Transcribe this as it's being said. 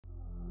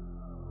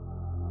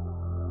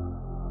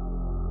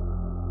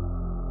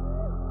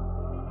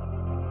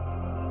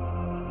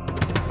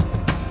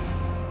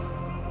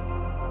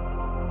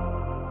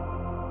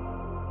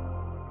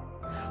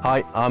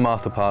Hi, I'm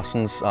Arthur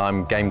Parsons.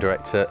 I'm game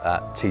director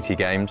at TT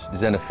Games.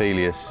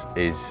 Xenophilius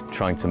is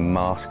trying to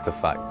mask the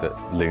fact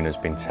that Luna's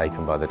been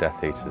taken by the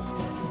Death Eaters.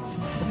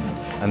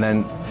 And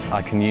then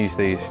I can use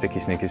these sticky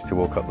sneakers to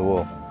walk up the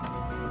wall.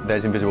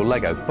 There's invisible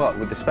Lego, but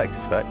with the Spectre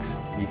specs,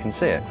 you can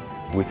see it.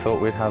 We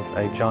thought we'd have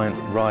a giant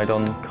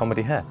ride-on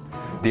comedy hare.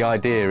 The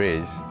idea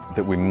is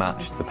that we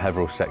matched the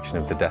Peveril section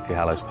of the Deathly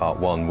Hallows Part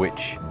 1,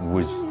 which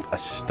was a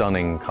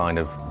stunning kind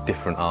of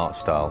different art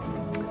style.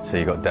 So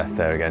you got Death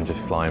there again,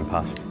 just flying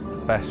past.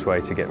 Best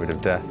way to get rid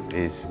of Death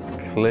is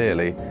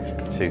clearly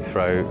to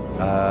throw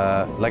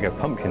Lego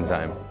pumpkins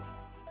at him.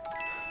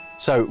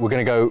 So we're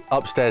going to go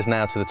upstairs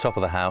now to the top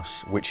of the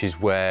house, which is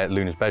where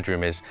Luna's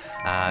bedroom is,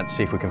 and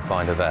see if we can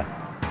find her there.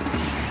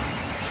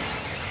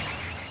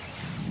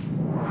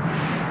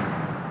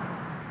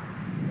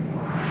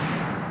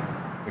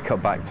 We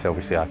cut back to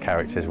obviously our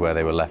characters where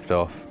they were left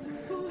off,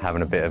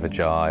 having a bit of a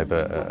jibe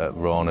at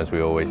Ron, as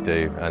we always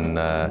do, and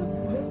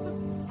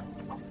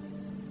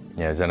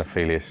yeah,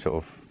 Xenophilius sort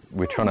of,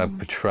 we're trying to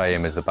portray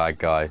him as the bad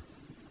guy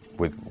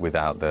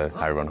without the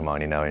Harry, Ron,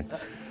 Hermione knowing.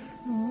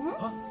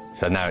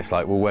 So now it's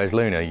like, well, where's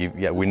Luna?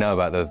 Yeah, we know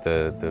about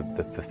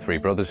the three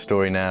brothers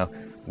story now.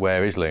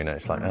 Where is Luna?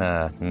 It's like,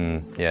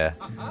 yeah,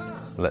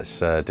 let's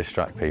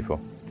distract people.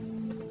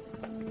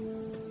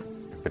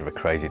 A bit of a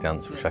crazy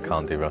dance, which I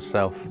can't do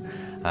myself.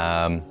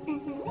 And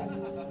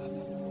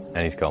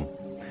he's gone.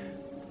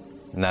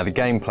 Now the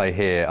gameplay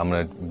here, I'm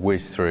going to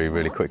whiz through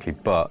really quickly,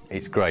 but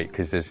it's great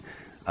because there's,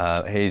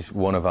 here's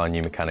one of our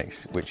new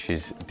mechanics, which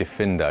is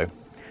Defindo.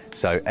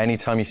 So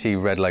anytime you see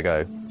red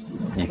Lego,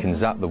 you can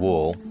zap the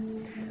wall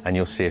and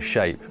you'll see a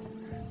shape.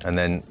 And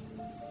then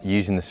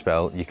using the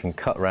spell, you can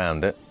cut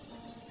around it.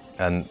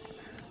 And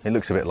it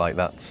looks a bit like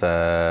that,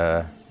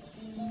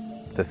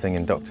 the thing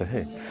in Doctor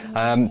Who.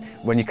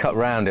 When you cut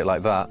around it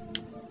like that,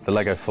 the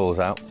Lego falls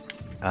out,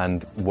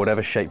 and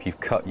whatever shape you've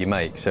cut, you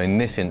make. So in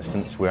this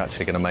instance, we're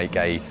actually going to make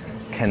a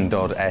Ken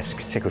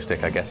Dodd-esque tickle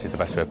stick, I guess is the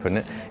best way of putting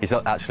it. It's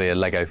actually a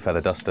Lego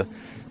feather duster,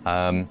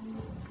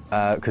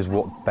 because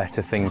what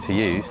better thing to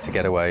use to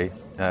get away,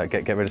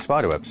 get rid of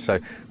spiderwebs? So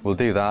we'll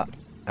do that.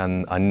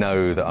 And I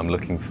know that I'm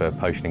looking for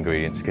potion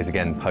ingredients because,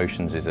 again,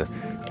 potions is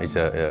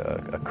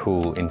a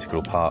cool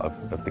integral part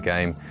of the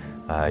game.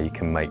 You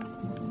can make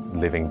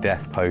living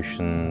death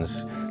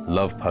potions,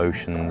 love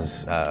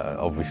potions,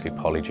 obviously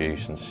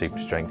polyjuice and super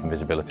strength,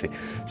 invisibility.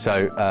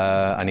 So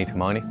I need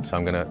Hermione, so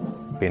I'm going to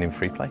be in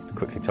free play,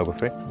 quickly toggle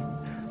through.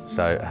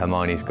 So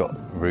Hermione's got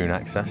rune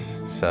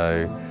access,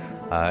 so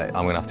I'm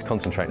going to have to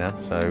concentrate now.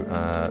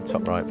 So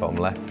top right, bottom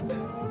left,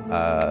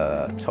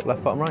 top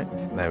left, bottom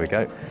right. There we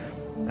go.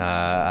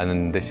 And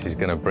then this is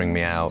going to bring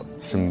me out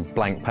some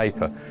blank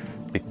paper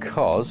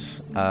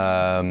because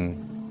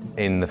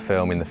in the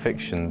film, in the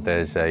fiction,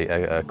 there's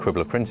a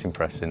Quibbler printing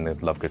press in the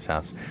Lovegood's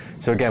house.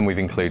 So again, we've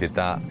included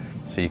that,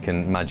 so you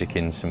can magic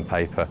in some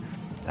paper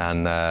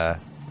and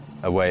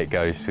away it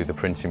goes through the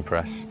printing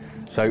press.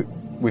 So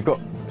we've got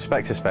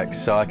Spectre specs,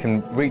 so I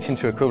can reach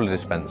into a Quibbler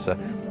dispenser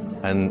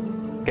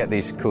and get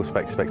these cool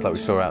Spectre specs like we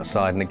saw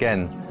outside, and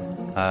again,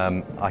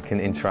 I can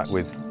interact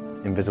with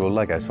invisible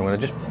Lego. So I'm going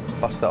to just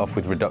bust that off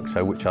with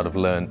Reducto, which I'd have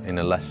learned in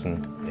a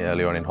lesson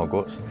earlier on in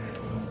Hogwarts.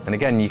 And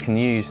again, you can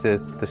use the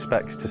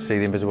specs to see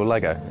the invisible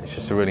Lego. It's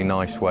just a really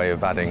nice way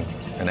of adding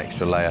an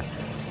extra layer.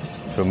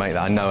 So we'll make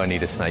that. I know I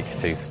need a snake's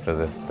tooth for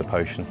the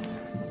potion.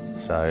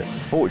 So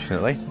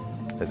fortunately,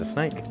 there's a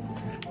snake.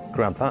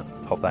 Grab that,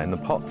 pop that in the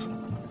pot,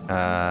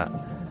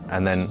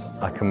 and then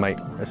I can make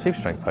a super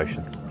strength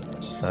potion.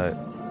 So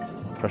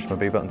press my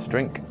B button to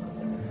drink.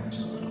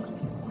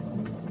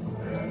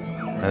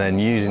 And then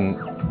using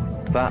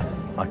that,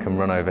 I can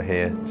run over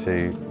here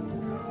to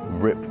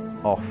rip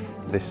off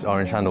this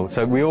orange handle.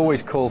 So we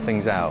always call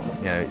things out.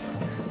 You know,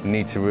 we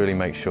need to really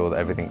make sure that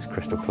everything's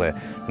crystal clear.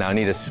 Now I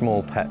need a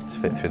small pet to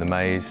fit through the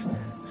maze.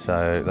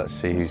 So let's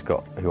see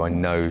who I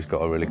know's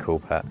got a really cool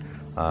pet.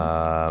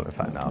 In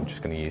fact, no, I'm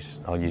just going to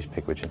I'll use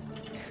Pigwidgeon.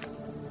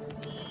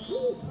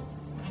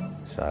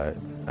 So,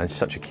 and it's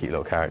such a cute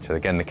little character.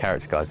 Again, the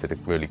character guys did a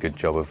really good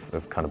job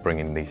of kind of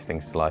bringing these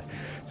things to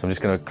life. So I'm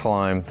just going to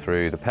climb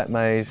through the pet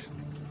maze,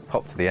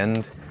 pop to the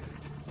end,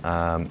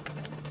 and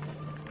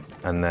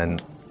then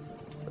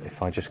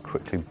if I just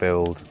quickly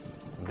build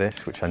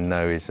this, which I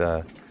know is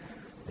a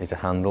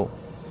handle,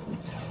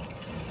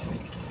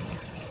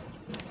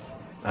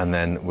 and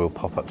then we'll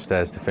pop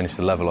upstairs to finish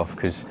the level off,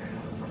 because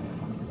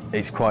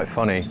it's quite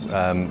funny.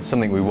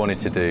 Something we wanted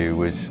to do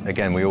was,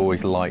 again, we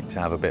always like to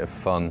have a bit of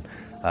fun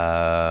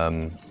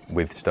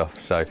with stuff.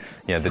 So,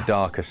 you know, the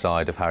darker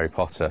side of Harry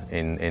Potter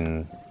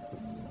in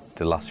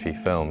the last few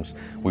films,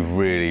 we've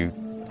really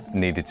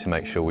needed to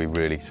make sure we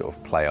really sort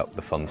of play up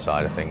the fun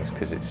side of things,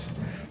 because it's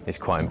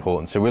quite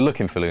important. So we're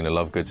looking for Luna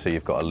Lovegood, so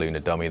you've got a Luna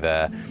dummy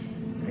there.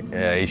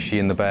 Is she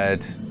in the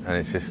bed? And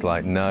it's just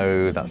like,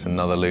 no, that's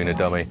another Luna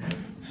dummy.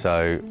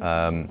 So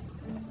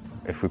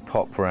if we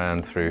pop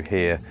around through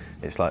here,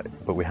 it's like,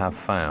 but we have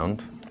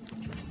found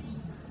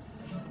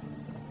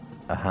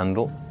a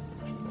handle.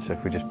 So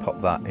if we just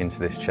pop that into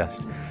this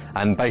chest,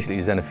 and basically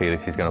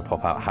Xenophilius is going to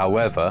pop out.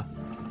 However,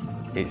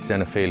 it's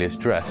Xenophilius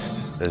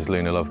dressed as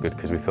Luna Lovegood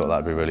because we thought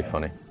that'd be really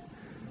funny.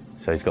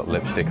 So he's got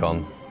lipstick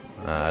on,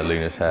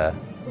 Luna's hair.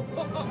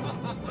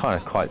 Kind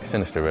of quite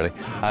sinister, really.